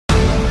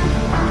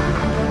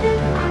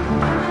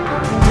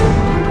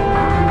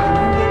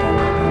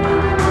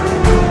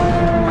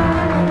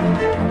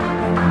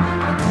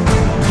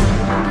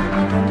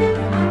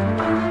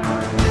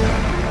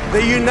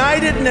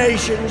United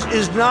Nations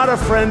is not a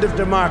friend of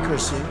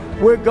democracy.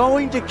 We're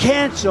going to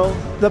cancel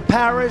the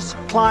Paris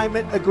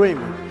Climate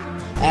Agreement.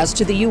 As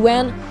to the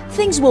UN,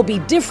 things will be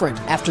different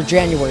after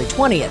January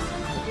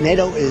 20th.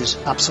 NATO is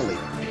obsolete.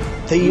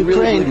 The You Ukraine.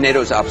 really believe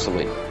NATO's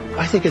obsolete?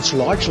 I think it's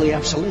largely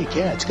obsolete.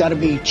 Yeah, it's got to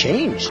be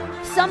changed.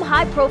 Some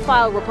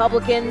high-profile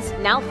Republicans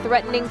now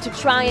threatening to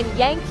try and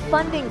yank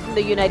funding from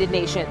the United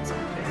Nations.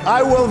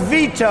 I will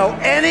veto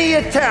any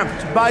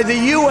attempt by the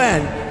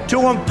UN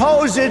to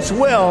impose its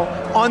will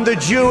on the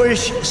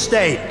Jewish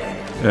state.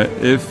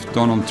 If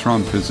Donald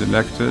Trump is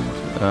elected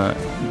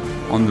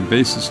on the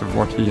basis of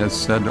what he has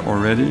said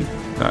already,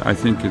 I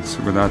think it's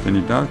without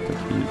any doubt that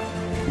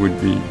he would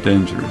be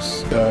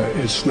dangerous.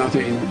 It's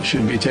nothing that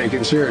should be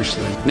taken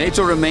seriously.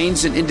 NATO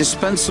remains an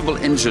indispensable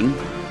engine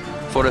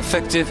for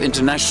effective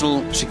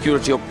international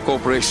security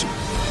cooperation.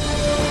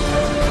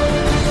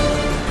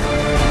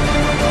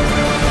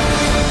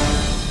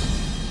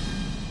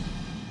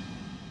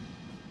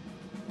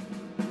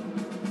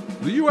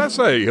 The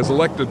USA has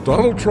elected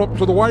Donald Trump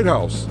to the White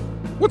House.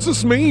 What's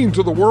this mean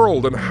to the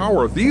world, and how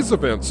are these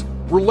events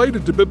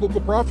related to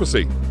biblical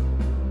prophecy?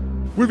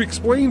 We've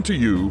explained to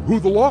you who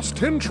the lost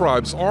 10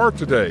 tribes are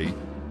today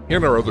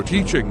in our other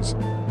teachings,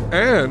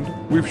 and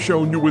we've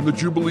shown you when the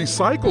Jubilee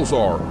cycles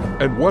are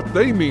and what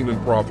they mean in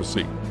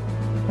prophecy.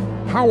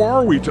 How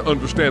are we to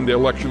understand the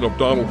election of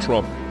Donald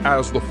Trump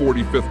as the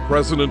 45th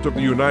President of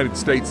the United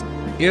States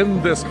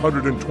in this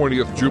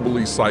 120th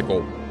Jubilee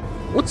cycle?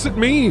 What's it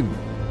mean?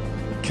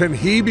 Can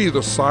he be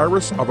the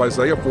Cyrus of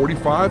Isaiah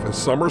 45, as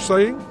some are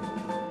saying?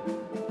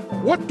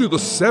 What do the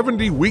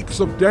 70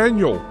 weeks of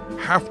Daniel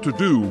have to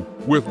do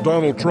with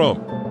Donald Trump?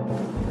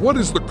 What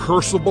is the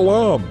curse of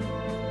Balaam?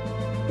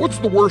 What's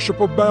the worship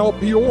of Baal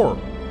Peor?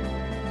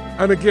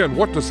 And again,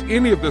 what does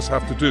any of this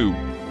have to do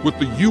with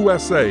the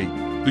USA,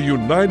 the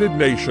United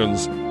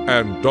Nations,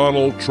 and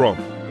Donald Trump?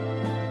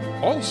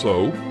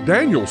 Also,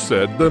 Daniel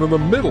said that in the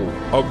middle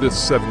of this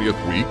 70th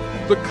week,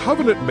 the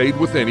covenant made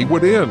with any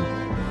would end.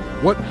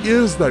 What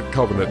is that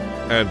covenant,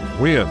 and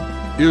when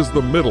is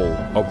the middle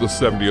of the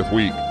 70th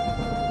week?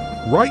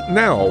 Right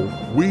now,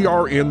 we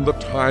are in the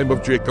time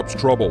of Jacob's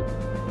trouble.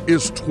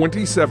 Is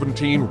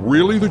 2017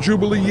 really the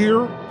Jubilee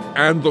year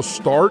and the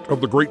start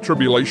of the Great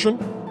Tribulation?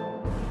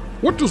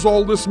 What does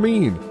all this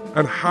mean,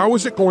 and how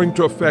is it going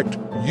to affect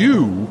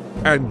you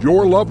and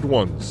your loved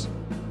ones?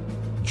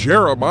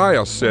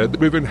 Jeremiah said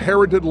that we've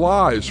inherited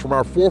lies from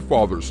our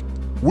forefathers.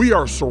 We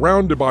are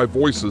surrounded by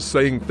voices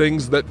saying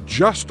things that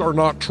just are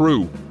not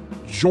true.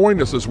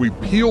 Join us as we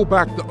peel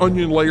back the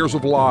onion layers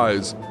of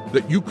lies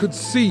that you could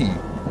see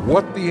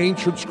what the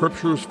ancient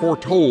scriptures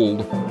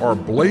foretold are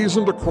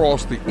blazoned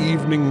across the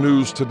evening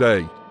news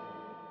today.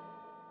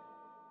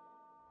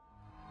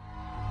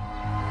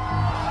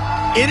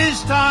 It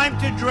is time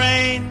to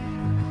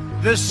drain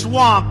the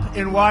swamp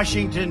in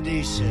Washington,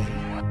 D.C.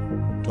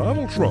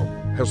 Donald Trump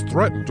has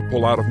threatened to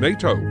pull out of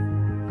NATO.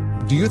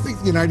 Do you think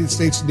the United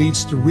States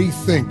needs to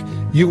rethink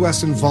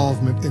U.S.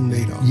 involvement in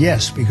NATO?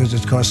 Yes, because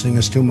it's costing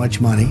us too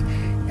much money.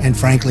 And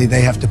frankly,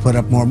 they have to put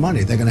up more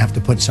money. They're going to have to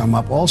put some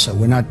up also.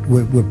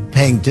 We're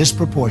paying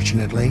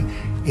disproportionately.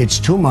 It's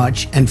too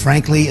much. And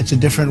frankly, it's a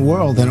different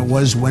world than it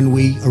was when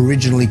we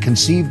originally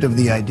conceived of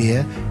the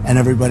idea and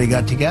everybody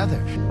got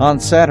together. On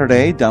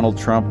Saturday, Donald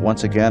Trump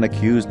once again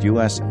accused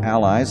U.S.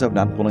 allies of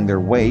not pulling their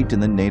weight in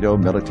the NATO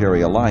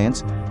military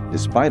alliance,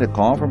 despite a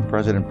call from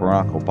President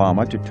Barack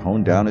Obama to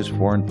tone down his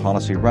foreign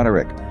policy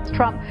rhetoric.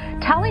 Trump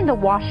telling the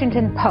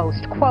Washington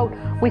Post, quote,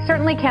 "We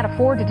certainly can't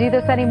afford to do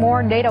this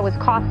anymore. NATO is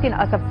costing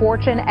us a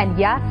fortune, and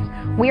yes,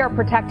 we are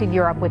protecting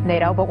Europe with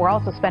NATO, but we're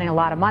also spending a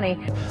lot of money."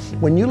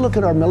 When you look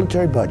at our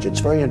military budget,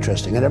 it's very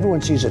interesting, and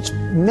everyone sees it's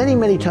many,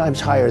 many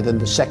times higher than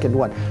the second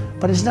one.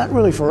 But it's not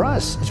really for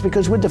us. It's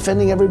because we're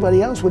defending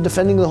everybody else. We're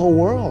defending the whole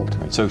world.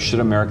 Right, so should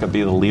America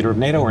be the leader of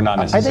NATO or not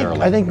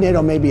necessarily? I think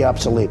NATO may be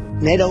obsolete.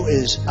 NATO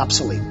is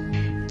obsolete.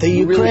 The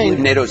You really Ukraine. believe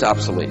NATO's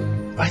obsolete?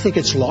 I think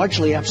it's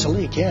largely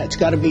obsolete. Yeah, it's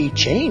got to be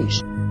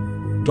changed.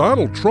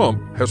 Donald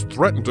Trump has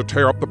threatened to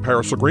tear up the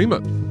Paris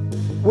Agreement.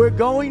 We're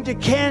going to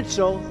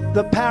cancel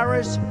the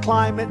Paris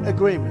Climate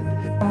Agreement.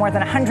 More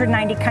than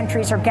 190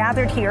 countries are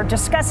gathered here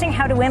discussing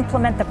how to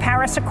implement the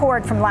Paris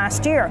Accord from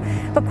last year.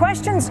 But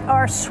questions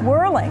are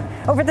swirling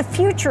over the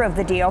future of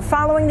the deal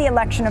following the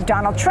election of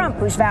Donald Trump,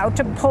 who's vowed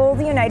to pull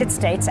the United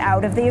States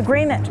out of the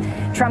agreement.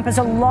 Trump is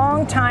a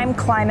longtime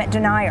climate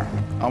denier.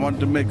 I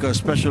want to make a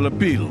special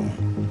appeal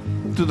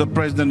to the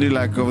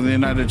President-elect of the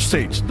United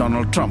States,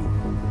 Donald Trump,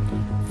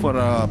 for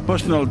a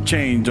personal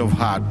change of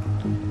heart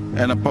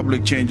and a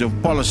public change of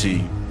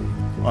policy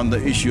on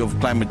the issue of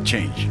climate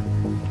change.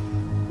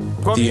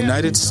 The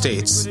United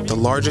States, the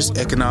largest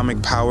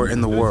economic power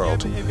in the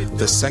world,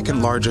 the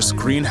second largest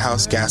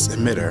greenhouse gas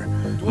emitter,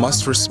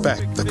 must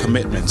respect the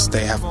commitments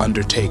they have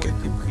undertaken.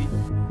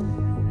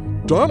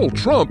 Donald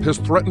Trump has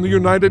threatened the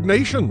United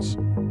Nations.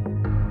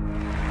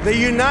 The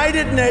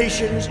United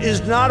Nations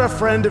is not a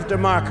friend of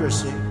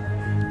democracy.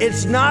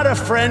 It's not a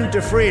friend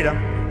to freedom.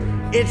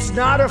 It's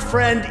not a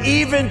friend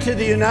even to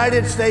the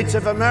United States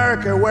of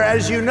America, where,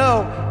 as you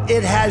know,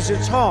 it has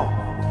its home.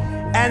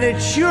 and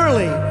it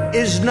surely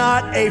is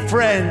not a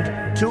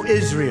friend to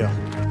Israel.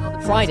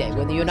 Friday,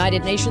 when the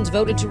United Nations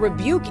voted to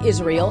rebuke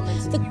Israel,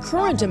 the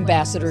current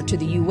ambassador to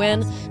the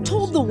UN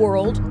told the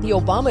world the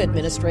Obama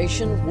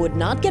administration would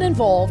not get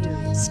involved,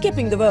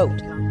 skipping the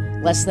vote.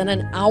 Less than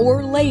an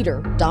hour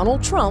later,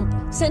 Donald Trump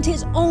sent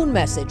his own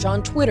message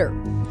on Twitter.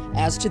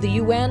 As to the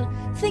UN,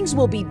 things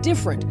will be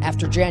different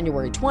after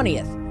January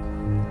 20th.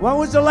 When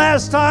was the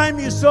last time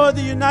you saw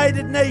the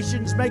United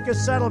Nations make a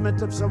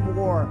settlement of some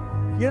war?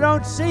 You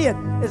don't see it.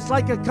 It's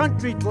like a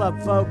country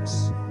club,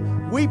 folks.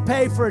 We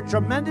pay for a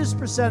tremendous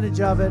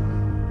percentage of it,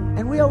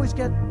 and we always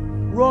get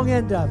wrong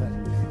end of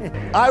it.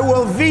 I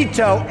will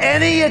veto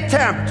any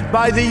attempt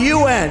by the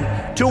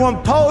UN to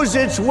impose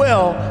its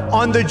will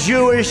on the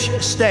Jewish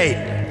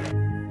state.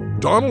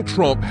 Donald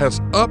Trump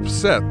has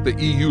upset the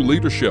EU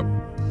leadership.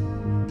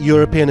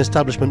 European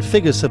establishment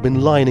figures have been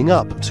lining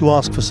up to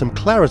ask for some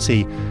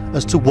clarity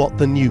as to what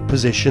the new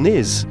position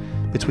is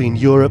between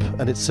Europe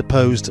and its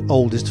supposed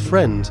oldest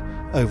friend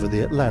over the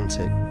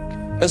Atlantic.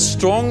 A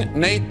strong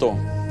NATO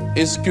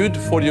is good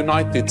for the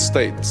United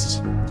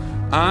States,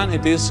 and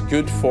it is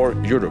good for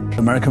Europe.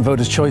 American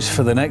voters' choice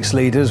for the next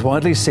leader is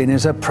widely seen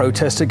as a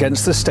protest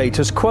against the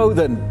status quo.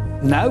 Then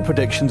now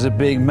predictions are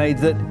being made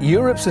that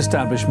Europe's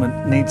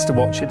establishment needs to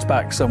watch its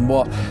back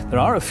somewhat. There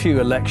are a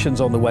few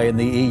elections on the way in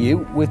the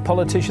EU, with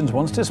politicians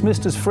once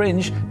dismissed as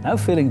fringe now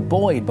feeling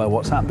buoyed by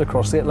what's happened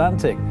across the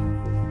Atlantic.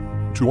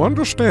 To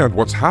understand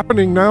what's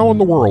happening now in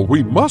the world,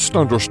 we must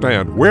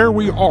understand where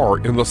we are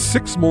in the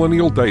 6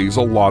 millennial days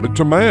allotted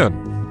to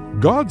man.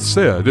 God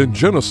said in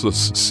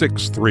Genesis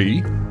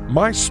 6:3,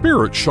 "My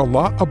spirit shall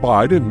not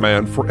abide in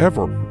man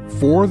forever,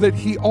 for that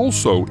he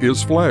also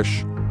is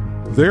flesh.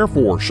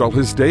 Therefore shall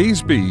his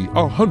days be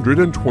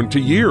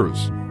 120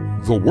 years."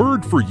 The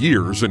word for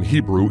years in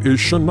Hebrew is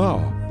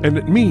shana, and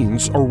it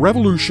means a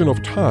revolution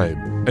of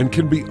time and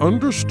can be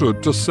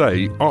understood to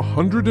say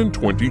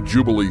 120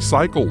 Jubilee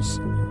cycles.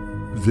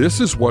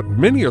 This is what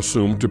many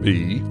assume to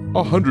be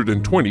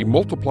 120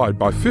 multiplied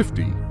by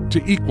 50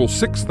 to equal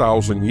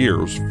 6,000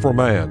 years for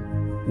man.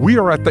 We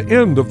are at the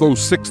end of those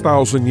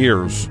 6,000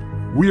 years.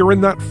 We are in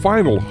that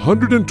final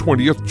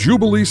 120th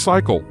Jubilee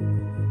cycle.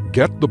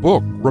 Get the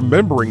book,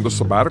 Remembering the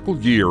Sabbatical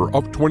Year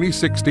of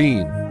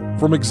 2016,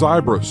 from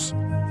Exibris,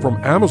 from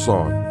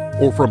Amazon,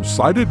 or from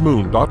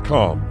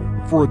CitedMoon.com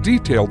for a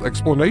detailed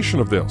explanation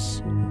of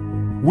this.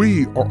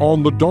 We are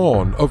on the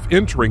dawn of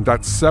entering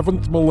that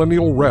 7th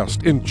millennial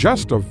rest in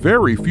just a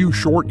very few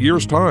short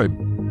years'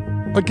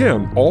 time.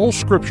 Again, all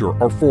scripture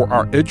are for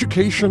our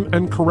education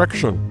and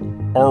correction.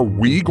 Are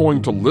we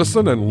going to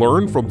listen and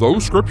learn from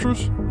those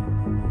scriptures?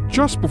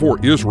 Just before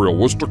Israel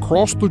was to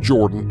cross the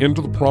Jordan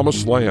into the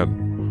Promised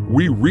Land,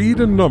 we read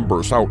in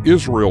Numbers how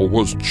Israel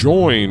was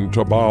joined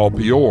to Baal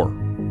Peor.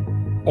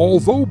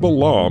 Although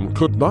Balaam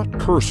could not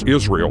curse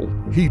Israel,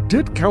 he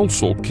did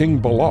counsel King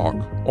Balak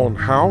on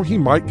how he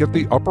might get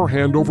the upper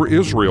hand over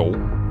Israel,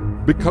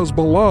 because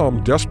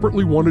Balaam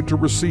desperately wanted to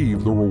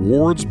receive the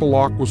rewards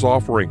Balak was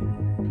offering.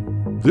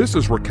 This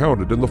is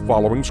recounted in the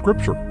following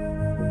scripture,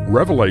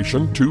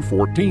 Revelation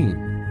 2:14.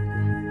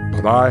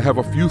 "But I have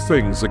a few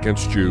things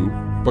against you,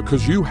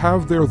 because you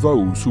have there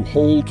those who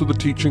hold to the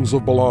teachings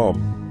of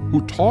Balaam,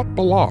 who taught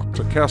Balak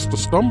to cast a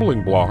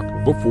stumbling block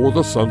before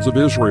the sons of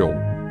Israel,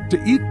 to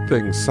eat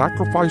things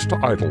sacrificed to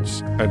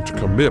idols, and to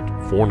commit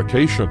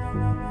fornication."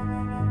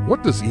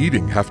 What does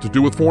eating have to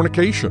do with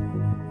fornication?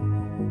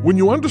 When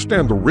you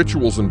understand the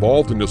rituals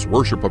involved in this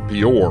worship of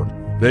Peor,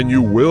 then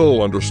you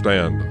will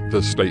understand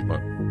this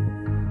statement.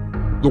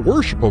 The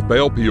worship of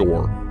Baal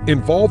Peor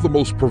involved the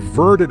most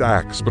perverted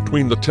acts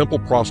between the temple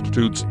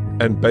prostitutes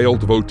and Baal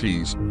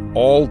devotees,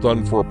 all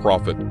done for a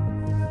profit.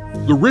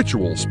 The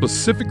ritual,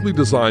 specifically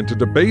designed to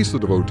debase the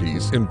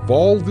devotees,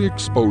 involved the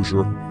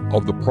exposure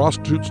of the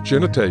prostitutes'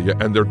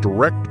 genitalia and their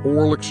direct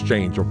oral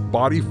exchange of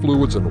body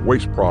fluids and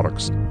waste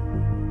products.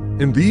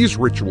 In these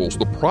rituals,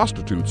 the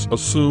prostitutes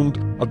assumed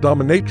a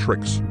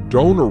dominatrix,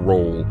 donor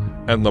role,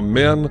 and the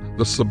men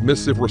the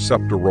submissive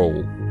receptor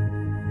role.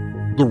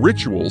 The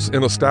rituals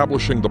in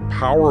establishing the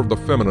power of the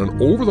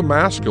feminine over the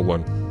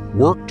masculine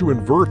worked to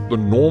invert the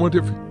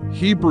normative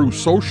Hebrew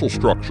social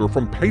structure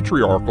from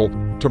patriarchal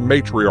to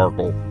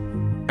matriarchal,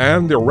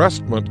 and the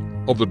arrestment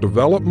of the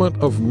development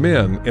of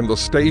men in the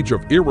stage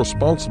of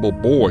irresponsible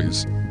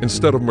boys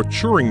instead of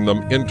maturing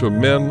them into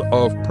men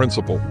of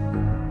principle.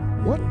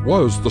 What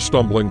was the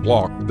stumbling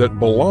block that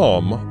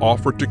Balaam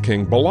offered to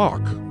King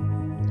Balak?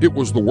 It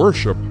was the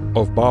worship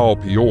of Baal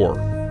Peor.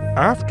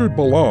 After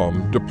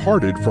Balaam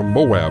departed from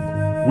Moab,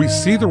 we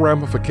see the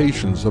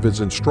ramifications of his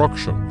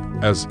instruction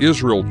as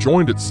Israel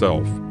joined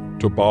itself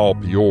to Baal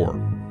Peor.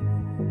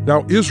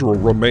 Now Israel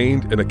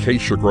remained in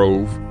Acacia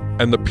Grove,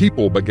 and the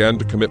people began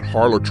to commit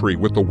harlotry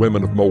with the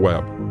women of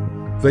Moab.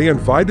 They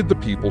invited the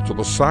people to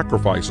the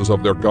sacrifices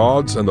of their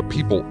gods, and the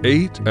people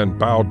ate and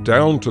bowed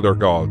down to their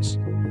gods.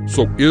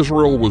 So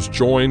Israel was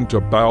joined to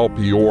Baal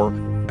Peor,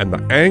 and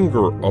the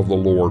anger of the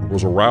Lord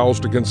was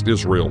aroused against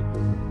Israel.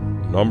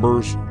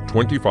 Numbers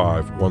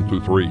 25,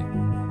 1-3.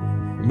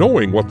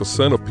 Knowing what the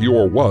sin of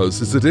Peor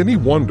was, is it any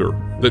wonder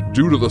that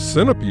due to the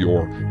sin of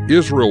Peor,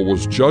 Israel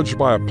was judged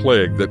by a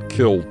plague that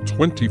killed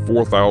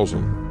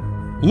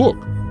 24,000. Look,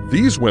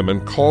 these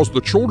women caused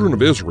the children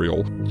of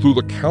Israel, through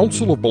the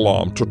counsel of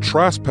Balaam, to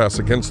trespass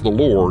against the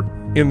Lord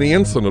in the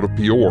incident of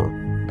Peor,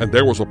 and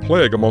there was a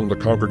plague among the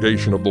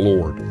congregation of the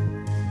Lord.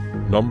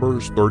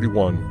 Numbers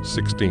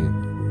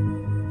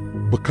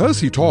 31:16. Because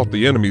he taught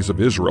the enemies of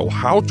Israel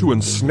how to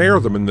ensnare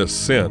them in this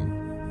sin,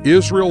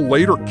 Israel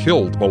later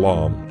killed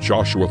Balaam,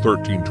 Joshua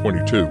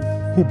 13:22,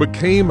 who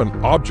became an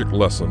object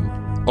lesson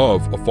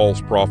of a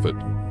false prophet.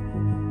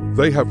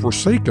 They have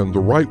forsaken the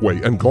right way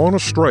and gone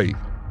astray,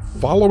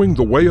 following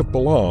the way of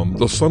Balaam,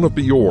 the son of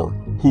Beor,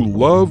 who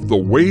loved the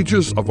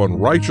wages of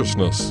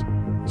unrighteousness.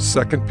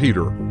 2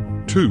 Peter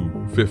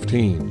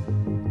 2:15.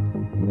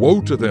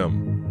 Woe to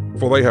them,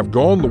 for they have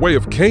gone the way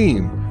of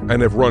Cain,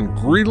 and have run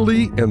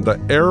greedily in the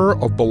error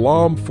of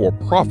Balaam for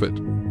profit,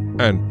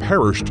 and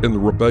perished in the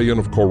rebellion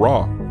of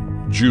Korah.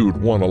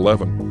 Jude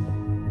 1:11.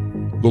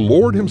 The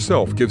Lord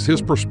himself gives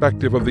his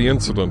perspective of the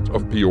incident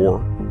of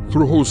Peor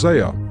through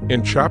Hosea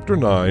in chapter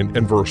 9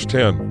 and verse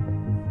 10.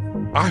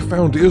 I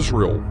found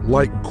Israel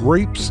like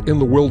grapes in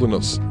the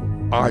wilderness.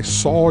 I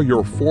saw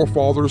your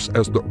forefathers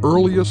as the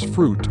earliest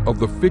fruit of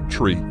the fig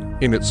tree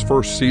in its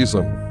first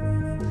season.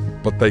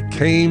 But they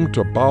came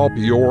to Baal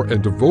Peor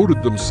and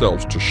devoted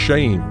themselves to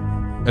shame,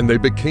 and they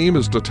became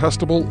as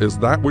detestable as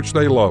that which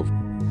they loved.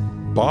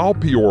 Baal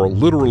Peor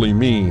literally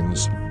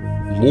means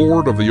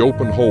Lord of the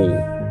open hole.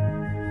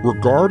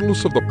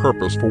 Regardless of the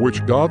purpose for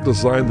which God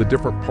designed the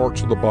different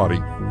parts of the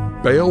body,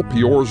 Baal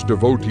Peor's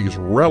devotees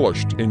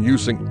relished in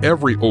using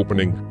every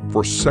opening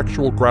for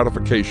sexual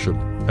gratification,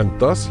 and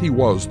thus he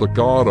was the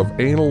god of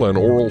anal and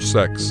oral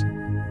sex.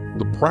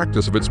 The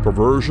practice of its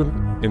perversion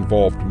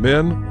involved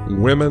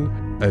men, women,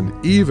 and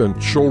even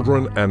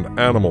children and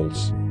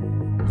animals.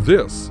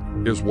 This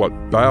is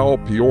what Baal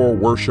Peor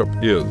worship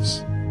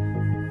is.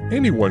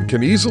 Anyone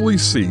can easily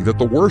see that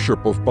the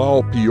worship of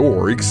Baal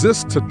Peor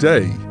exists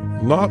today,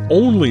 not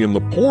only in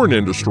the porn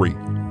industry,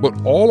 but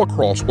all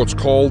across what's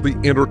called the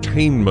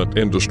entertainment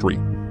industry.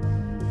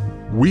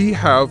 We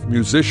have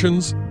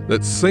musicians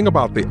that sing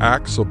about the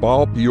acts of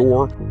Baal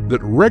Peor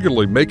that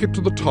regularly make it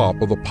to the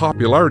top of the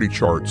popularity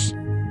charts.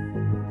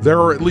 There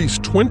are at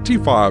least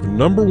 25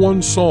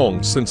 #1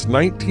 songs since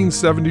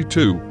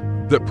 1972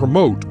 that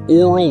promote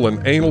oral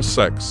and anal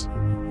sex,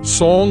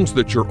 songs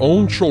that your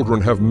own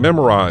children have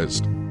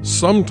memorized,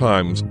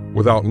 sometimes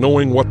without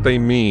knowing what they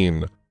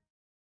mean.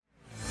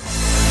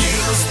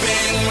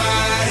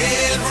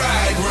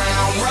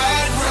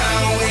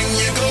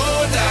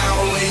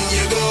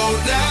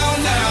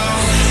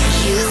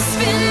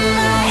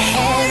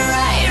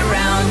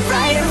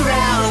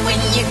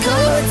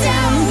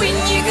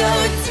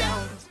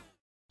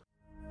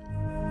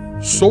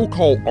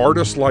 So-called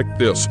artists like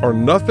this are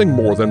nothing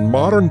more than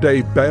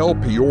modern-day Baal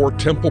Peor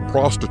temple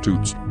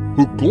prostitutes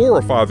who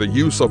glorify the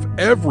use of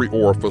every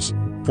orifice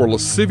for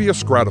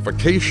lascivious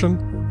gratification,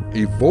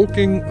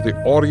 evoking the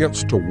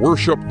audience to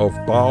worship of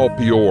Baal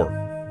Peor.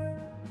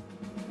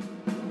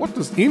 What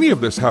does any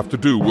of this have to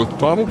do with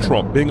Donald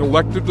Trump being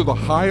elected to the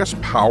highest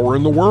power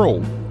in the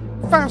world?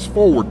 Fast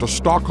forward to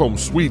Stockholm,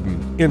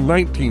 Sweden in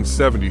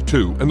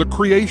 1972 and the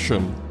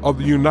creation of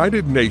the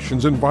United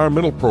Nations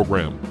Environmental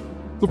Program.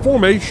 The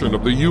formation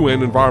of the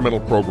UN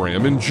Environmental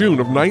Program in June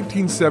of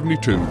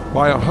 1972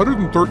 by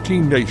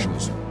 113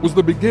 nations was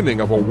the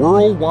beginning of a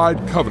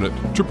worldwide covenant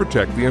to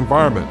protect the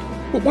environment.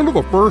 But one of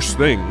the first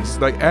things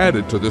they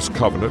added to this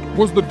covenant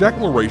was the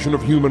Declaration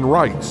of Human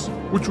Rights,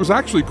 which was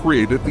actually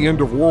created at the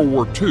end of World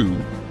War II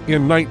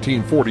in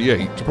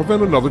 1948 to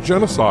prevent another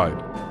genocide.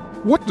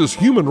 What does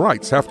human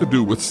rights have to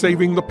do with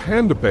saving the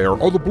panda bear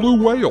or the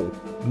blue whale?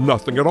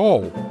 Nothing at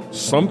all.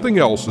 Something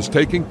else is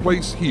taking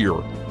place here,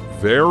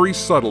 very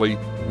subtly,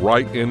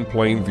 right in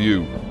plain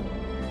view.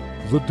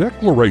 The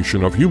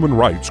Declaration of Human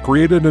Rights,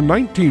 created in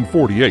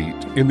 1948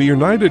 in the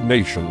United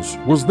Nations,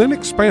 was then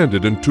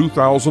expanded in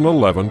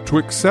 2011 to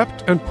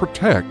accept and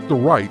protect the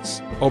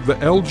rights of the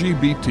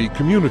LGBT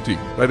community,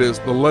 that is,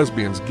 the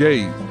lesbians,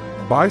 gays,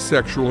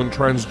 bisexual, and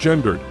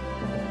transgendered.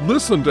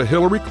 Listen to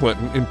Hillary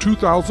Clinton in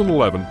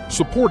 2011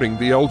 supporting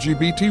the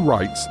LGBT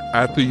rights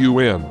at the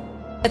UN.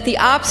 That the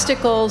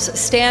obstacles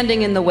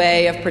standing in the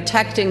way of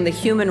protecting the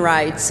human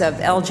rights of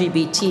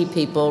LGBT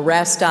people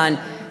rest on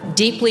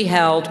deeply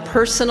held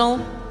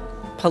personal,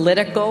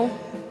 political,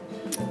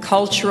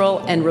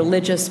 cultural, and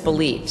religious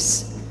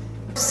beliefs.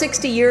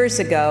 60 years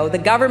ago, the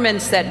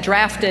governments that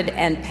drafted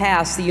and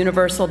passed the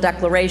Universal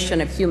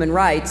Declaration of Human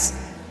Rights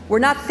were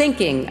not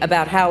thinking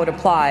about how it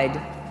applied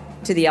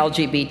to the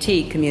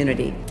LGBT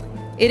community.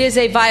 It is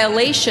a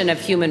violation of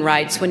human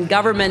rights when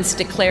governments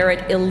declare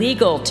it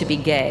illegal to be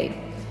gay.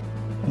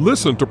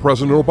 Listen to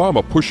President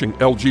Obama pushing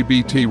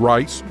LGBT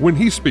rights when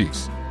he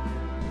speaks.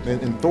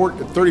 In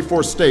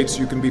 34 states,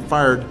 you can be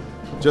fired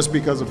just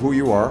because of who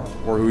you are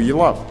or who you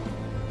love.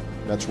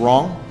 That's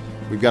wrong.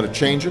 We've got to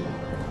change it.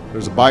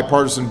 There's a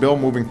bipartisan bill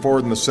moving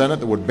forward in the Senate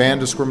that would ban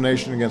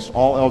discrimination against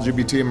all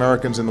LGBT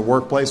Americans in the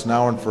workplace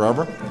now and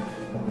forever.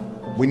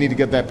 We need to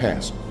get that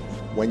passed.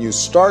 When you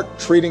start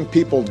treating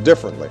people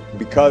differently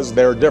because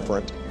they're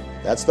different,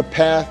 that's the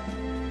path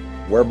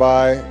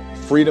whereby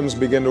freedoms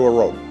begin to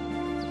erode.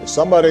 If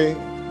somebody,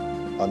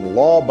 a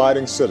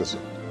law-abiding citizen,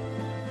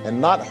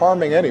 and not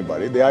harming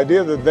anybody, the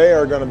idea that they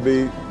are going to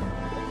be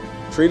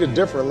treated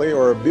differently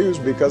or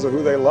abused because of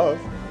who they love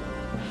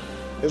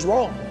is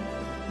wrong.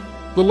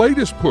 The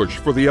latest push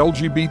for the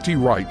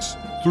LGBT rights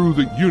through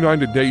the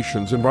United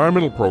Nations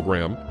Environmental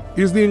Program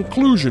is the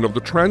inclusion of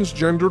the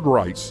transgendered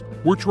rights,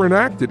 which were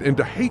enacted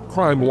into hate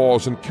crime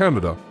laws in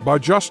Canada by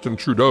Justin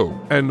Trudeau,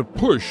 and the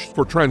push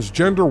for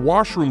transgender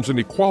washrooms and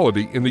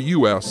equality in the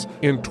U.S.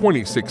 in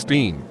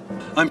 2016.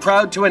 I'm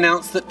proud to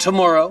announce that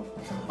tomorrow,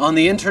 on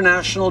the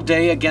International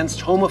Day Against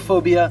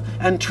Homophobia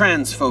and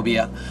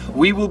Transphobia,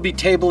 we will be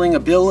tabling a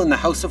bill in the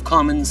House of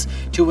Commons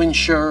to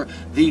ensure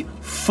the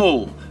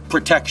full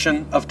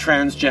protection of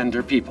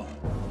transgender people.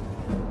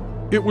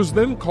 It was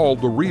then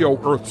called the Rio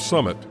Earth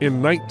Summit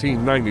in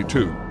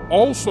 1992,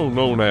 also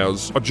known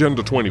as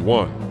Agenda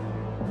 21.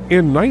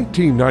 In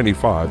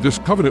 1995, this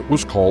covenant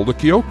was called the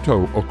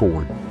Kyoto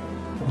Accord.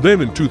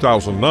 Then in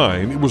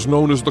 2009, it was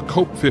known as the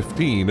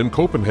COP15 in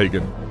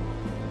Copenhagen.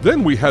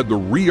 Then we had the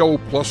Rio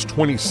Plus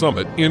 20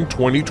 Summit in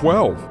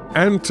 2012.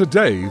 And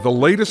today, the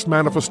latest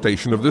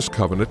manifestation of this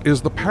covenant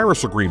is the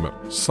Paris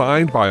Agreement,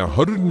 signed by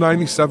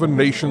 197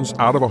 nations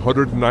out of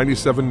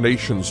 197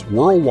 nations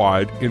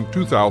worldwide in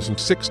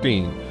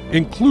 2016,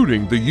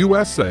 including the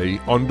USA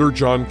under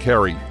John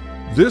Kerry.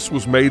 This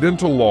was made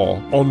into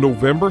law on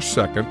November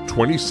 2nd,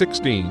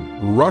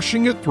 2016,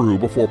 rushing it through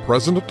before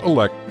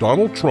President-elect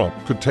Donald Trump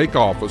could take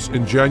office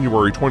in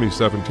January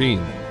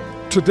 2017.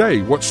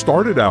 Today, what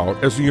started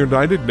out as the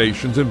United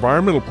Nations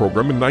Environmental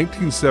Program in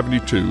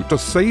 1972 to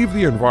save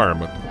the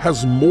environment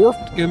has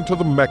morphed into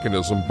the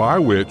mechanism by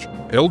which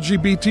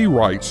LGBT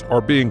rights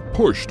are being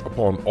pushed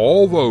upon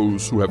all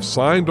those who have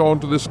signed on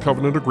to this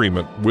covenant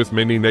agreement with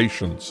many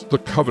nations, the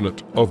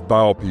Covenant of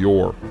Baal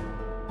Peor.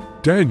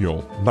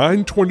 Daniel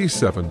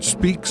 9:27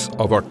 speaks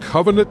of a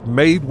covenant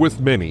made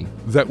with many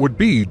that would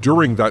be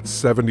during that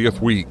 70th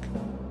week.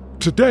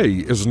 Today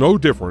is no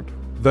different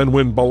than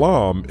when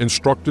Balaam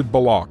instructed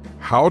Balak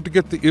how to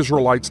get the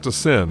Israelites to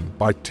sin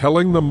by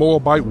telling the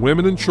Moabite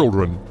women and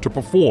children to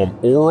perform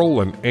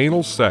oral and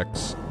anal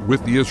sex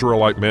with the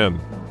Israelite men.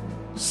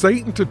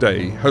 Satan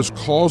today has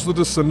caused the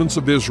descendants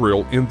of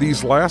Israel in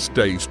these last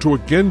days to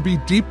again be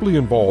deeply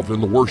involved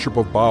in the worship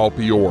of Baal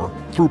Peor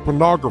through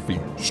pornography,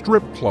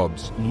 strip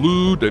clubs,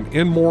 lewd and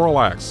immoral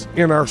acts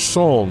in our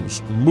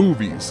songs,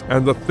 movies,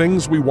 and the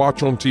things we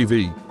watch on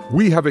TV.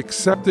 We have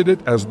accepted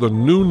it as the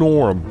new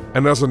norm,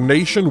 and as a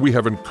nation we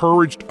have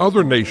encouraged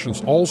other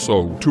nations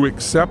also to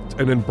accept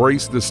and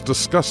embrace this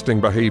disgusting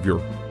behavior.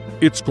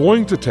 It's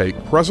going to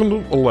take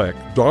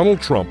President-elect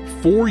Donald Trump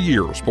 4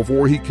 years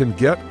before he can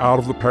get out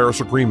of the Paris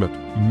Agreement.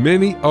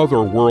 Many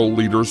other world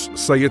leaders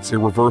say it's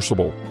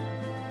irreversible.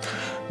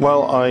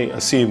 Well, I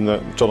assume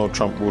that Donald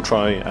Trump will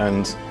try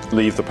and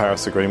leave the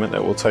Paris Agreement.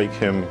 It will take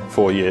him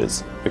 4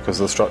 years because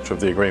of the structure of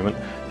the agreement.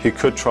 He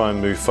could try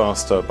and move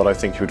faster, but I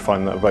think he would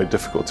find that very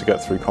difficult to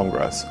get through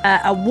Congress.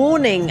 A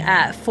warning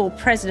for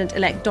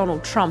President-elect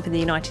Donald Trump in the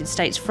United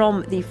States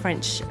from the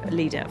French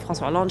leader, François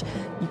Hollande.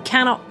 You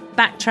cannot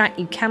backtrack,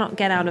 you cannot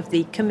get out of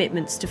the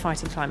commitments to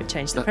fighting climate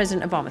change that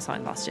President Obama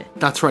signed last year.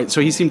 That's right.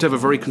 So he seemed to have a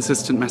very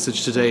consistent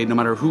message today, no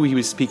matter who he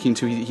was speaking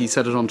to. He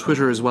said it on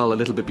Twitter as well a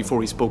little bit before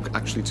he spoke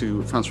actually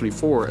to France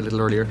 24 a little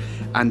earlier.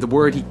 And the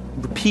word he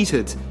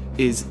repeated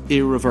is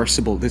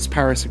irreversible. This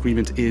Paris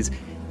Agreement is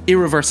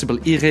irreversible,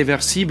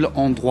 irréversible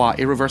en droit,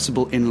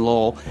 irreversible in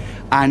law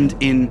and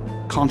in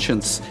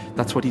conscience.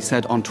 That's what he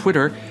said on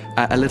Twitter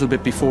a little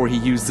bit before he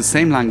used the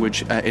same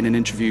language in an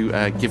interview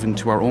given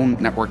to our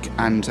own network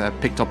and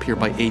picked up here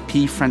by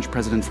AP. French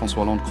President François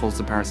Hollande calls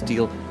the Paris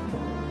deal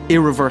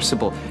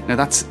irreversible. Now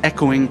that's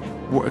echoing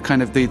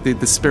kind of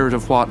the spirit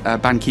of what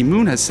Ban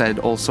Ki-moon has said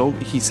also.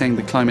 He's saying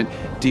the climate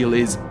deal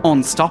is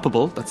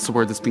unstoppable. That's the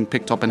word that's being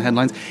picked up in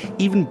headlines.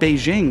 Even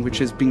Beijing,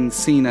 which is being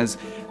seen as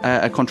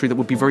a country that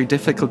would be very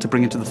difficult to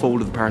bring into the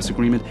fold of the Paris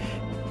Agreement,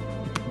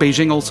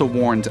 Beijing also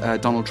warned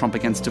Donald Trump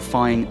against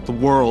defying the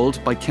world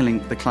by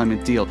killing the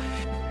climate deal.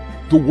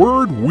 The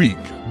word week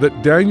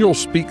that Daniel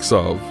speaks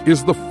of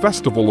is the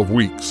Festival of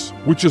Weeks,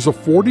 which is a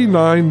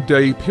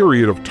 49-day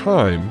period of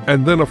time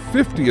and then a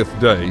 50th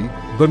day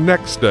the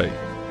next day.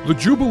 The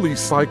Jubilee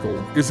cycle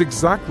is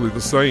exactly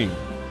the same,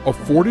 a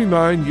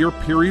 49-year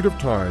period of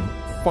time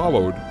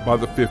followed by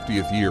the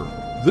 50th year.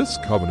 This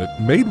covenant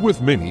made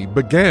with many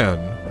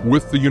began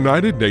with the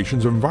United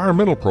Nations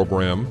Environmental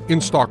Program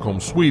in Stockholm,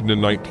 Sweden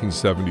in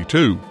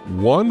 1972.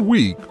 1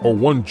 week or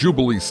one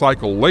Jubilee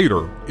cycle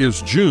later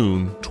is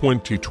June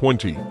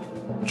 2020.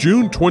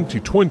 June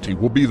 2020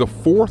 will be the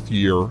 4th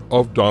year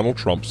of Donald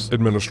Trump's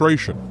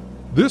administration.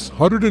 This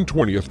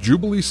 120th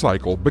Jubilee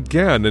cycle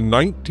began in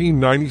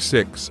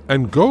 1996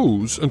 and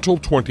goes until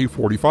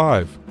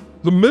 2045.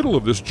 The middle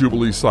of this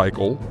Jubilee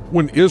cycle,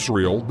 when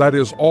Israel, that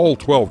is all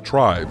 12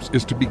 tribes,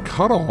 is to be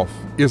cut off,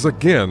 is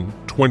again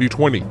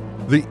 2020.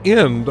 The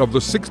end of the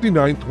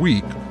 69th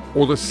week,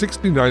 or the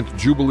 69th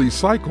Jubilee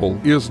cycle,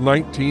 is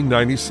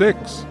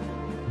 1996.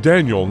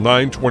 Daniel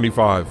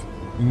 9:25.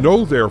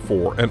 Know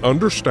therefore and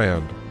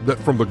understand that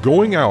from the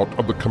going out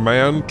of the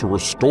command to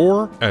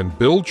restore and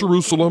build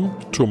Jerusalem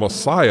to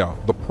Messiah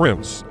the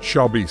Prince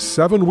shall be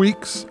 7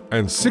 weeks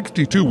and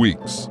 62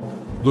 weeks.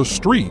 The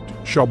street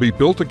shall be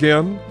built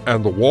again,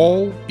 and the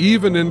wall,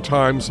 even in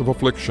times of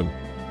affliction.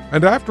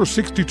 And after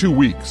 62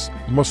 weeks,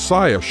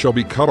 Messiah shall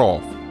be cut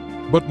off,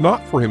 but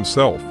not for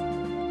himself.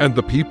 And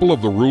the people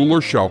of the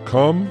ruler shall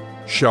come,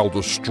 shall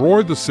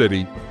destroy the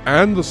city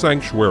and the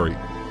sanctuary,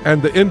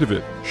 and the end of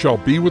it shall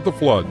be with the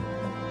flood.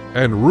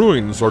 And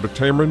ruins are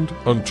determined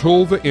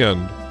until the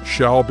end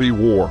shall be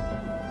war.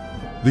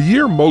 The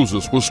year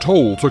Moses was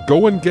told to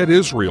go and get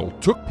Israel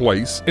took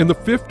place in the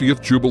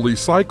 50th Jubilee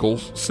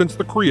cycles since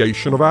the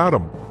creation of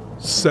Adam.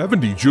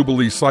 70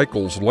 Jubilee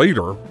cycles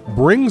later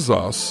brings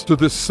us to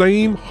this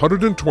same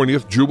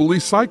 120th Jubilee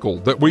cycle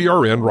that we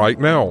are in right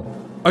now.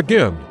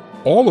 Again,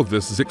 all of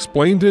this is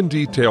explained in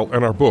detail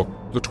in our book,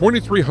 The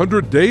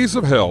 2300 Days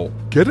of Hell.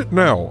 Get it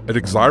now at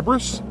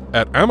Exibris,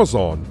 at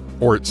Amazon,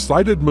 or at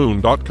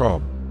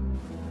CitedMoon.com.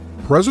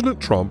 President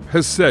Trump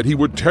has said he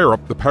would tear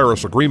up the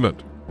Paris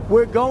Agreement.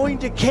 We're going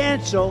to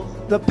cancel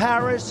the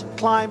Paris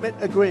Climate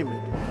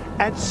Agreement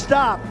and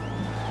stop.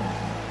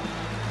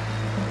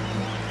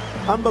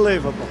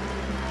 Unbelievable.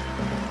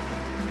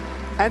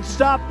 And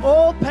stop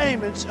all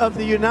payments of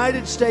the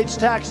United States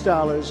tax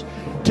dollars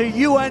to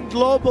UN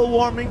global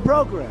warming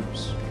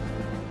programs.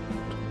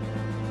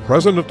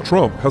 President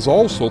Trump has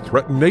also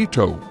threatened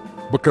NATO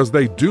because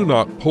they do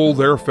not pull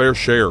their fair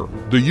share.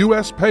 The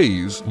U.S.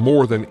 pays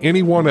more than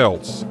anyone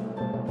else.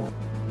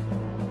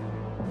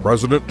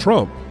 President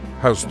Trump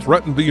has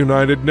threatened the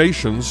United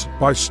Nations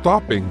by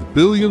stopping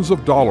billions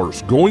of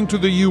dollars going to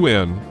the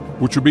UN,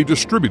 which would be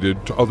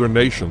distributed to other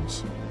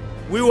nations.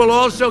 We will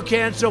also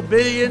cancel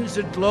billions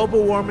in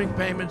global warming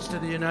payments to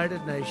the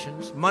United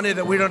Nations, money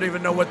that we don't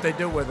even know what they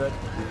do with it.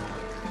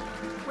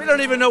 We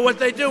don't even know what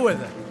they do with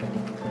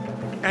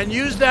it. And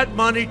use that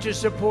money to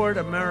support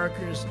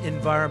America's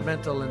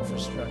environmental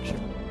infrastructure.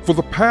 For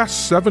the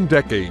past 7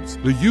 decades,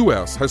 the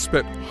U.S. has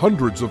spent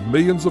hundreds of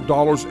millions of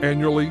dollars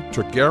annually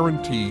to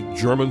guarantee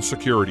German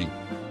security.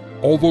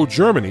 Although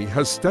Germany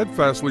has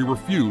steadfastly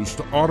refused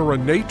to honor a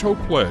NATO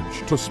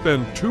pledge to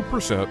spend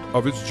 2%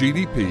 of its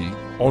GDP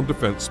on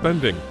defense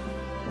spending.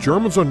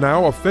 Germans are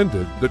now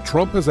offended that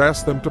Trump has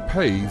asked them to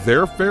pay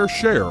their fair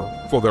share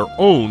for their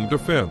own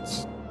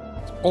defense.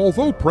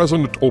 Although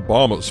President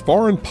Obama's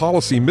foreign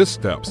policy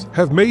missteps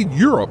have made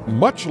Europe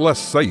much less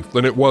safe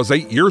than it was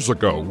 8 years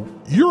ago,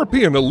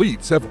 European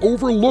elites have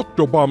overlooked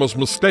Obama's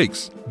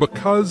mistakes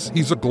because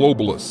he's a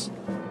globalist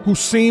who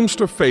seems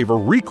to favor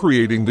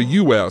recreating the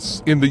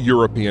U.S. in the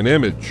European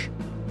image.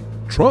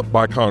 Trump,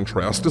 by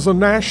contrast, is a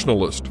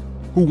nationalist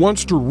who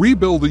wants to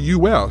rebuild the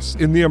U.S.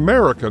 in the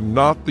American,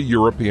 not the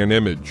European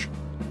image.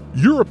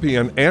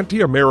 European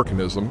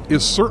anti-Americanism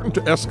is certain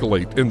to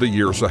escalate in the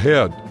years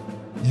ahead.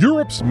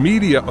 Europe's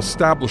media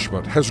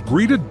establishment has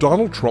greeted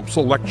Donald Trump's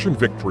election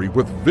victory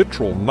with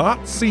vitriol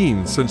not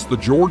seen since the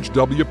George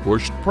W.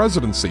 Bush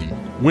presidency,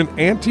 when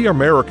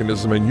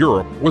anti-Americanism in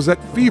Europe was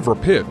at fever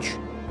pitch.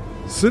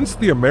 Since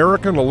the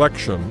American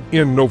election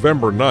in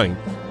November 9th,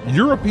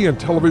 European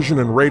television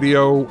and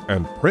radio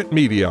and print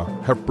media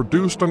have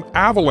produced an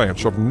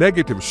avalanche of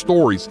negative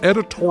stories,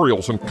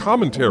 editorials, and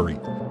commentary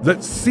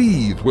that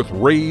seethe with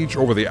rage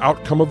over the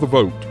outcome of the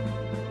vote.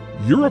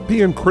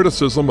 European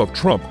criticism of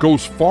Trump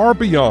goes far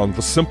beyond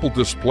the simple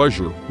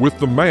displeasure with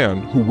the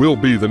man who will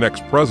be the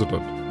next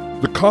president.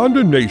 The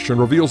condemnation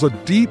reveals a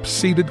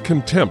deep-seated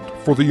contempt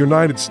for the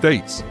United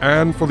States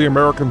and for the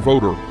American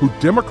voter who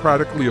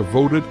democratically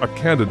voted a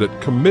candidate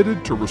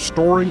committed to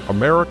restoring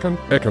American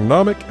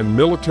economic and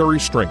military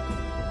strength.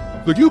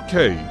 The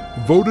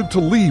UK voted to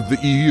leave the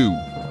EU.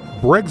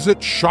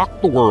 Brexit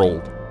shocked the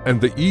world and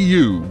the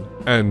EU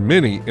and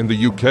many in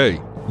the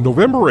UK.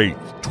 November 8,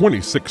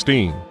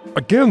 2016.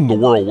 Again, the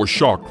world was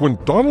shocked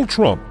when Donald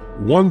Trump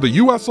won the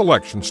U.S.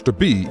 elections to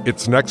be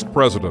its next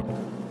president.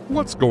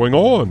 What's going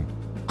on?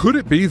 Could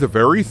it be the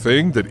very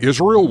thing that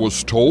Israel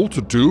was told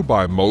to do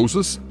by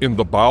Moses in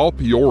the Baal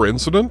Peor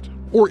incident?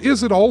 Or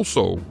is it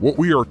also what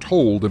we are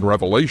told in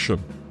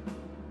Revelation?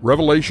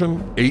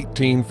 Revelation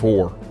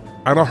 18:4.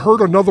 And I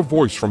heard another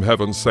voice from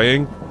heaven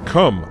saying,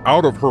 "Come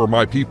out of her,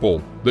 my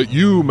people, that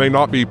you may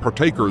not be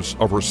partakers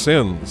of her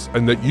sins,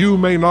 and that you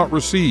may not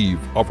receive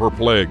of her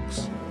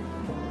plagues."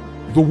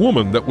 The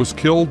woman that was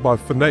killed by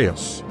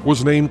Phinehas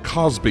was named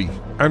Cosby,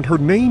 and her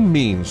name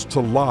means to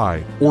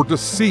lie or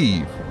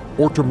deceive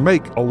or to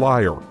make a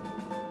liar.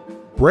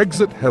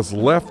 Brexit has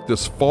left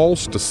this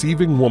false,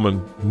 deceiving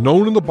woman,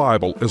 known in the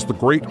Bible as the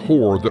great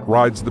whore that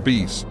rides the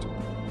beast.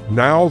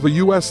 Now the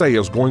USA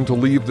is going to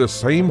leave this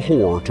same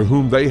whore to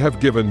whom they have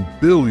given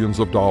billions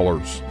of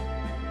dollars.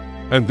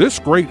 And this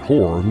great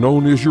whore,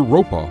 known as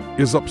Europa,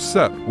 is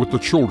upset with the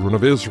children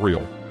of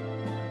Israel.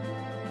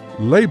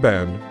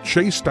 Laban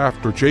chased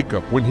after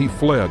Jacob when he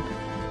fled.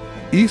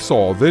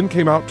 Esau then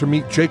came out to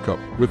meet Jacob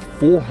with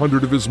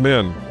 400 of his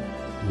men.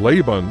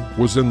 Laban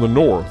was in the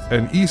north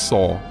and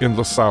Esau in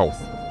the south.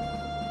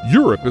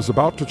 Europe is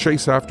about to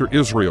chase after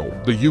Israel,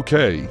 the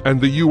UK, and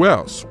the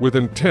US with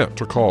intent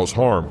to cause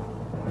harm.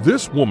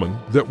 This woman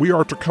that we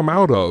are to come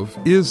out of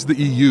is the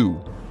EU.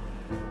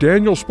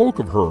 Daniel spoke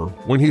of her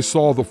when he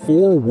saw the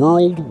 4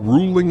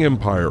 world-ruling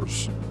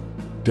empires.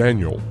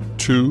 Daniel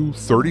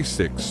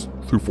 2:36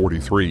 through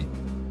 43.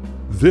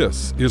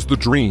 This is the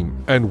dream,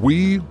 and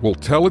we will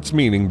tell its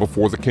meaning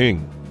before the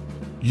king.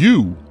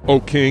 You, O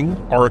king,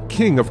 are a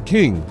king of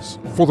kings,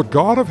 for the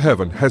God of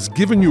heaven has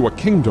given you a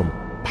kingdom,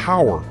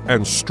 power,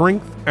 and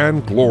strength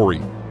and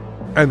glory.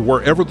 And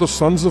wherever the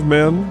sons of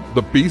men,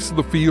 the beasts of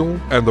the field,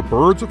 and the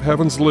birds of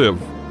heavens live,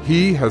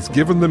 he has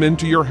given them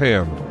into your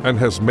hand, and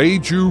has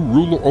made you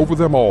ruler over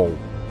them all.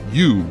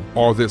 You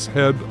are this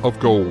head of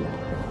gold.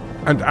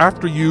 And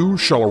after you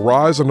shall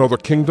arise another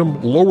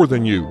kingdom lower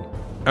than you,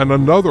 and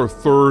another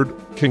third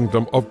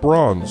kingdom of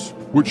bronze,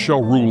 which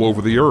shall rule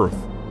over the earth.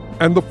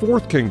 And the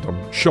fourth kingdom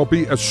shall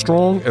be as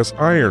strong as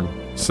iron,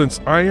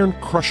 since iron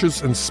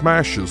crushes and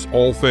smashes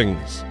all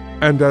things.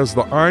 And as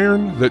the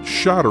iron that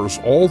shatters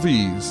all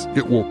these,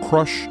 it will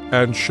crush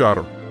and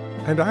shatter.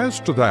 And as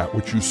to that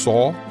which you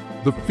saw,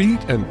 the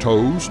feet and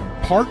toes,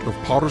 part of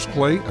potter's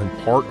clay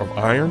and part of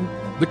iron,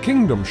 the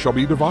kingdom shall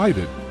be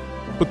divided.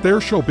 But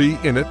there shall be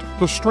in it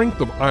the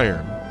strength of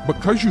iron,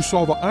 because you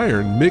saw the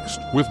iron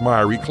mixed with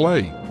miry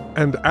clay.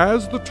 And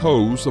as the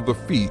toes of the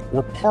feet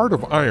were part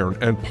of iron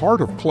and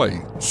part of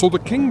clay, so the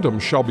kingdom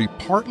shall be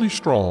partly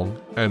strong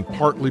and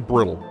partly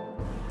brittle.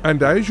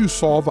 And as you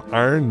saw the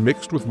iron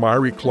mixed with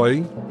miry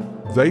clay,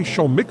 they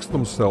shall mix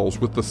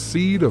themselves with the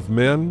seed of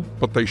men,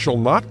 but they shall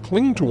not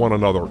cling to one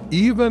another,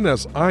 even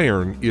as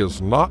iron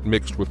is not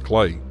mixed with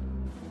clay.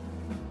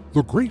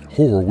 The great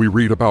whore we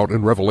read about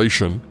in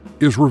Revelation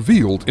is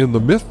revealed in the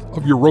myth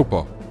of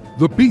Europa.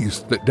 The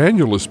beast that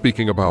Daniel is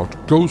speaking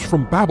about goes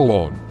from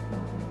Babylon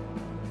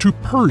to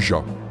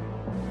Persia,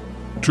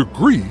 to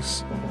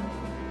Greece,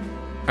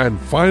 and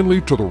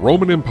finally to the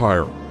Roman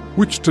Empire,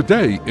 which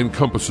today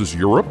encompasses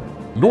Europe,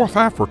 North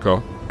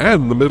Africa,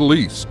 and the Middle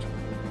East.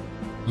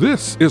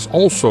 This is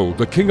also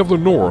the king of the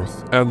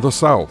North and the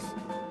South.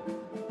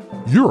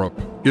 Europe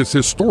is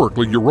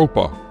historically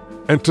Europa,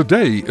 and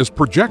today is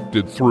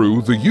projected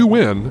through the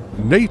UN,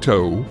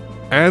 NATO,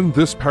 and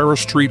this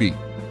Paris Treaty.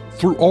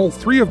 Through all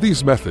 3 of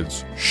these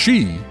methods,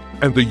 she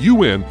and the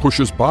UN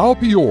pushes Baal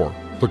Peor,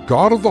 the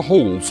god of the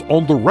holes,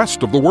 on the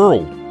rest of the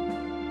world.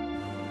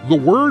 The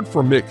word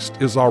for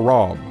mixed is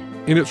arab.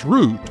 In its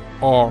root,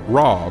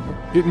 arab,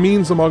 it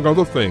means, among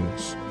other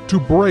things, to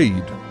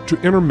braid,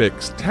 to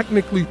intermix,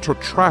 technically to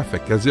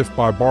traffic as if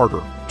by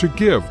barter, to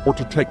give or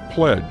to take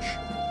pledge.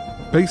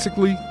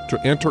 Basically, to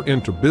enter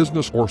into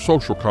business or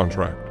social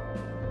contract.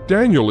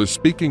 Daniel is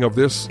speaking of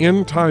this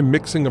end-time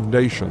mixing of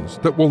nations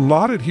that will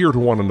not adhere to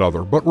one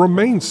another but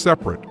remain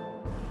separate.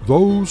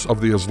 Those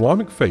of the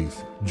Islamic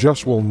faith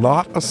just will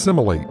not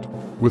assimilate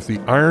with the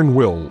iron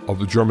will of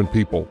the German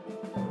people.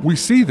 We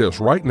see this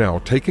right now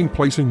taking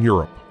place in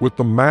Europe with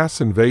the mass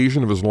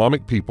invasion of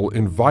Islamic people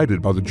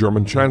invited by the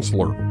German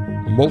Chancellor.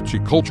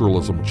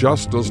 Multiculturalism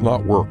just does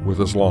not work with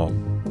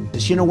Islam.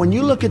 You know, when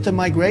you look at the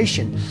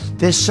migration,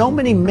 there's so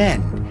many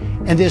men,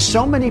 and there's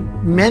so many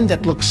men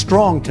that look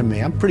strong to me.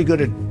 I'm pretty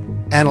good at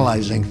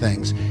analyzing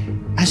things.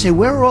 I say,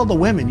 where are all the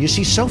women? You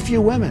see so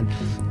few women,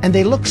 and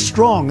they look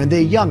strong, and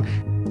they're young.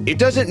 It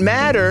doesn't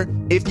matter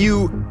if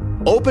you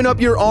open up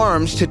your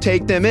arms to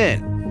take them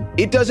in.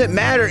 It doesn't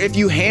matter if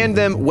you hand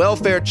them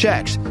welfare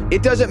checks.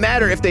 It doesn't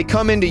matter if they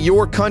come into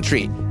your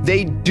country.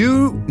 They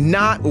do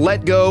not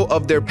let go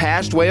of their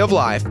past way of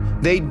life.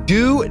 They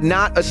do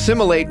not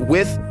assimilate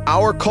with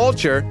our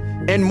culture.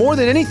 And more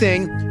than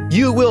anything,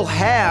 you will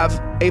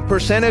have a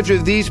percentage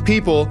of these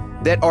people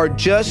that are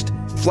just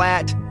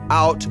flat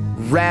out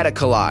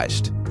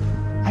radicalized.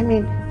 I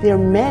mean, they're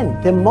men.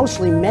 They're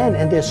mostly men,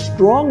 and they're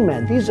strong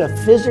men. These are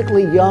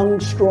physically young,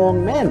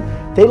 strong men.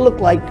 They look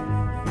like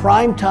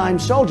prime-time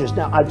soldiers.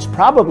 Now, it's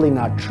probably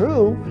not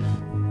true,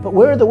 but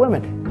where are the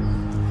women?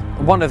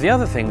 One of the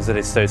other things that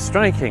is so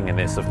striking in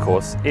this, of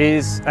course,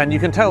 is, and you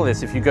can tell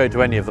this if you go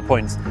to any of the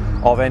points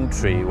of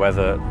entry,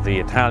 whether the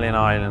Italian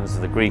islands or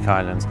the Greek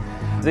islands,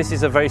 this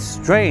is a very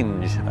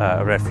strange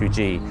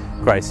refugee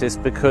crisis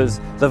because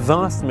the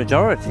vast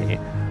majority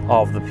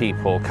of the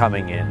people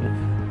coming in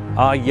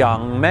are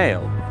young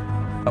male.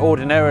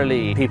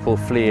 Ordinarily, people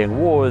fleeing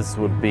wars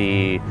would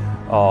be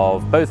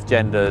of both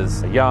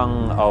genders,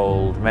 young,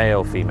 old,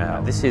 male,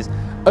 female. This is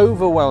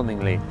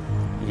overwhelmingly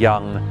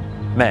young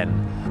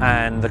men.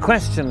 And the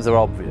questions are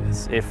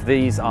obvious. If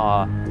these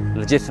are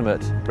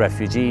legitimate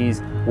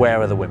refugees,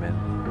 where are the women?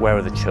 Where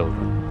are the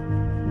children?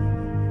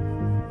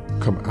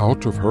 Come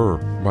out of her,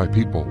 my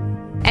people.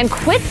 And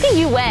quit the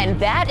UN.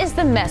 That is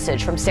the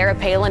message from Sarah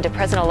Palin to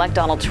President-elect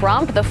Donald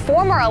Trump, the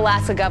former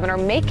Alaska governor,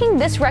 making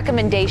this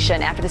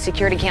recommendation after the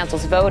Security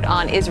Council's vote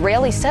on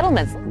Israeli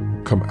settlements.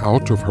 Come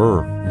out of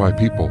her, my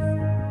people.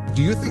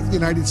 Do you think the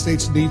United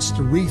States needs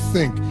to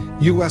rethink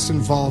U.S.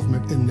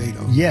 involvement in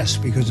NATO? Yes,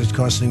 because it's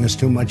costing us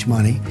too much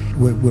money.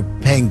 We're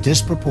paying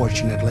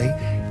disproportionately.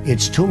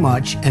 It's too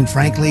much, and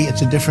frankly,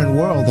 it's a different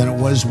world than it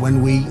was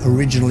when we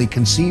originally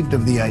conceived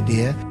of the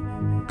idea.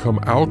 Come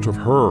out of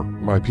her,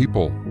 my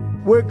people.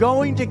 We're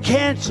going to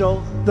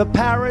cancel the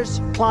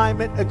Paris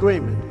Climate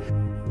Agreement.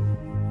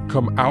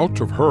 Come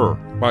out of her,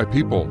 my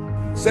people.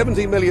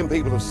 70 million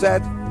people have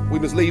said we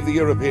must leave the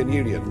European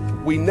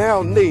Union. We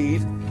now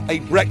need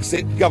a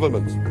Brexit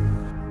government.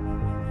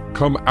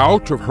 Come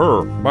out of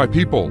her, my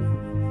people.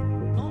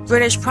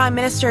 British Prime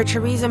Minister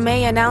Theresa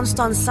May announced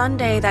on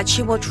Sunday that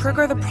she will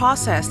trigger the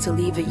process to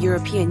leave the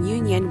European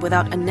Union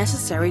without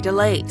unnecessary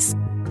delays.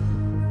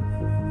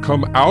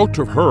 Come out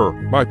of her,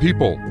 my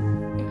people.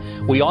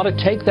 We ought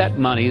to take that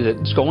money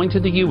that's going to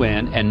the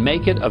UN and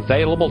make it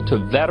available to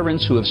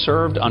veterans who have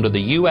served under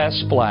the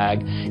U.S.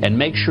 flag and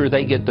make sure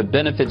they get the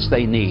benefits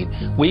they need.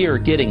 We are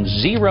getting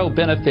zero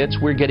benefits.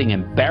 We're getting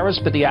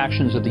embarrassed by the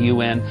actions of the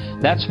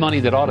UN. That's money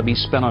that ought to be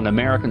spent on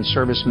American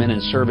servicemen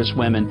and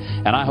servicewomen,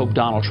 and I hope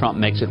Donald Trump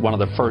makes it one of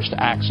the first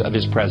acts of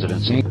his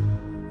presidency.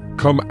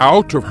 Come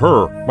out of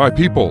her, my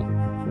people.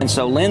 And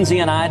so Lindsay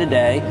and I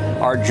today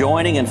are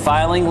joining and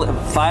filing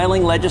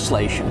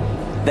legislation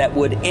that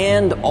would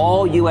end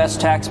all U.S.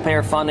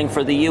 taxpayer funding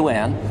for the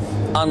UN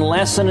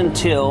unless and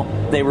until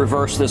they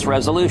reverse this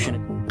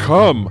resolution.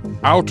 Come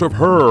out of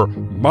her,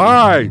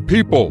 my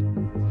people.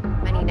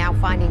 Many now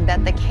finding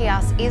that the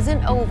chaos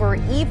isn't over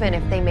even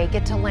if they make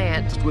it to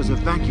land. Was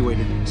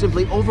evacuated,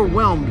 simply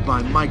overwhelmed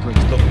by migrants.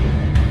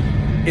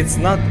 It's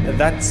not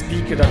that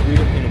speaker that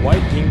we're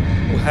inviting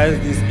who has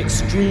these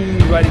extreme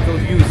radical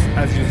views,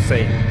 as you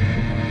say.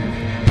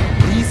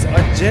 These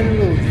are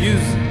general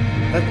views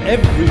that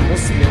every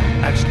Muslim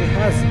actually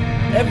has.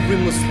 Every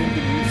Muslim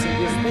believes in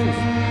these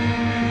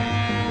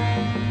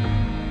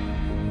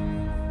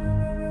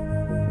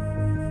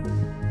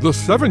things. The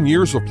 7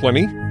 years of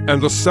plenty and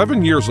the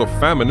 7 years of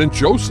famine in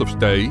Joseph's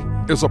day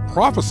is a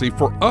prophecy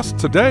for us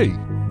today.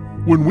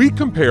 When we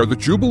compare the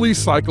Jubilee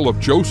cycle of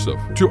Joseph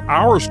to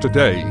ours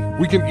today,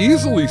 we can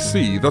easily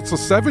see that the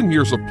 7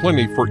 years of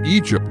plenty for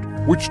Egypt,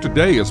 which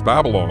today is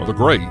Babylon the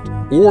Great,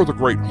 or the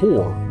Great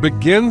Whore,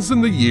 begins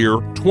in the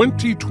year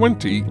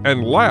 2020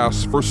 and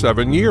lasts for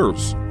 7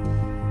 years.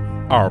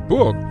 Our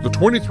book, The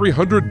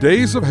 2300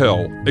 Days of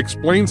Hell,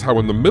 explains how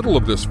in the middle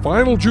of this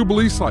final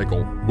Jubilee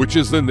cycle, which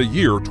is in the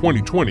year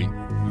 2020,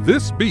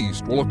 this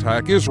beast will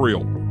attack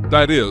Israel,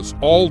 that is,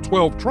 all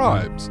 12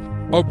 tribes,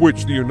 of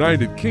which the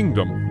United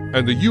Kingdom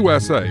and the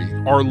USA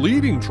are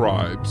leading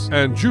tribes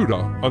and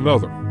Judah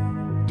another.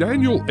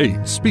 Daniel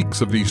 8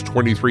 speaks of these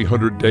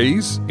 2300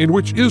 days in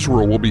which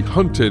Israel will be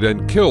hunted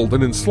and killed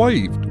and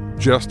enslaved,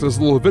 just as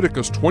the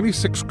Leviticus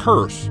 26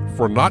 curse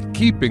for not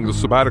keeping the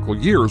sabbatical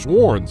years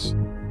warns.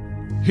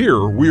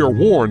 Here we are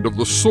warned of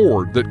the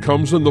sword that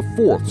comes in the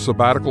 4th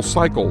sabbatical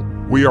cycle.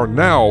 We are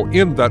now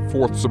in that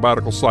 4th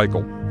sabbatical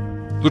cycle.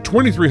 The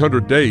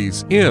 2300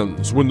 days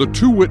ends when the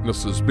 2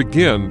 witnesses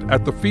begin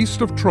at the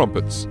Feast of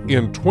Trumpets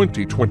in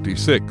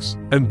 2026,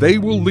 and they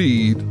will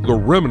lead the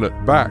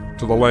remnant back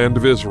to the land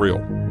of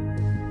Israel.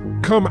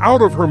 Come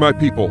out of her, my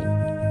people.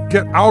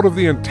 Get out of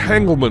the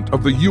entanglement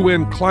of the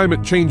UN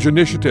climate change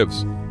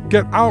initiatives.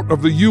 Get out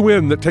of the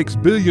UN that takes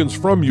billions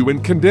from you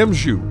and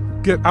condemns you.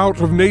 Get out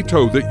of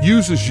NATO that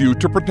uses you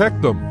to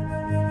protect them.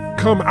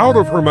 Come out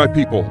of her, my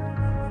people.